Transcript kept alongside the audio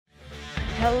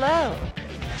Hello,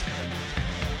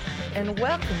 and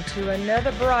welcome to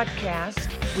another broadcast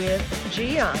with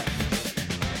Gian.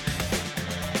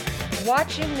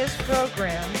 Watching this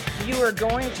program, you are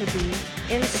going to be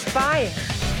inspired,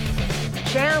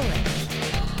 challenged,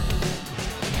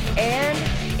 and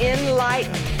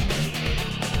enlightened.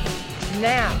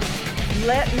 Now,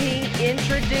 let me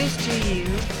introduce to you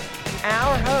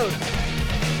our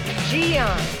host,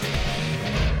 Gian.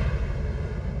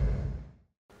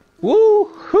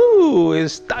 Woohoo!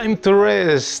 It's time to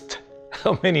rest.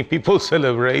 How many people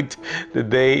celebrate the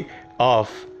day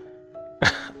off?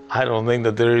 I don't think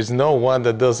that there is no one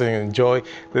that doesn't enjoy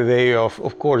the day off.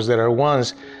 Of course, there are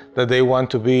ones that they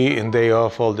want to be in day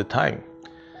off all the time.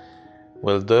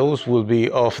 Well, those will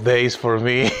be off days for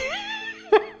me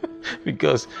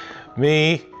because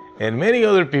me and many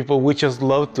other people, we just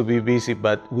love to be busy,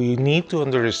 but we need to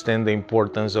understand the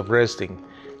importance of resting.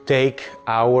 Take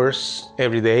hours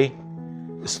every day,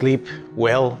 sleep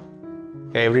well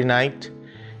every night,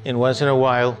 and once in a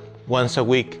while, once a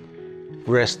week,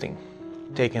 resting.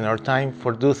 Taking our time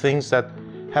for do things that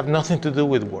have nothing to do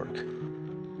with work.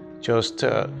 Just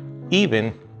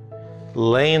even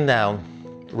laying down,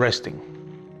 resting.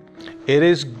 It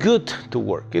is good to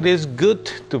work. It is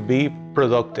good to be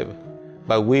productive,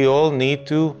 but we all need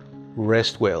to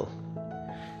rest well.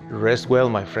 Rest well,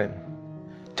 my friend.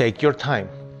 Take your time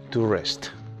to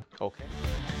rest. Okay.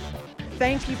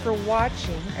 Thank you for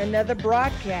watching another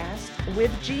broadcast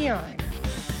with Gian.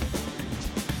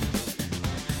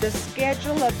 The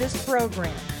schedule of this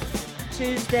program: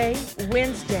 Tuesday,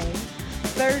 Wednesday,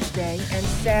 Thursday, and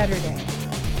Saturday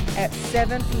at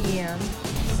 7 p.m.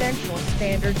 Central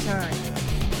Standard Time.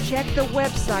 Check the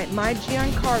website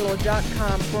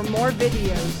mygiancarlo.com for more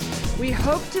videos. We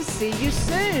hope to see you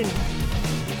soon.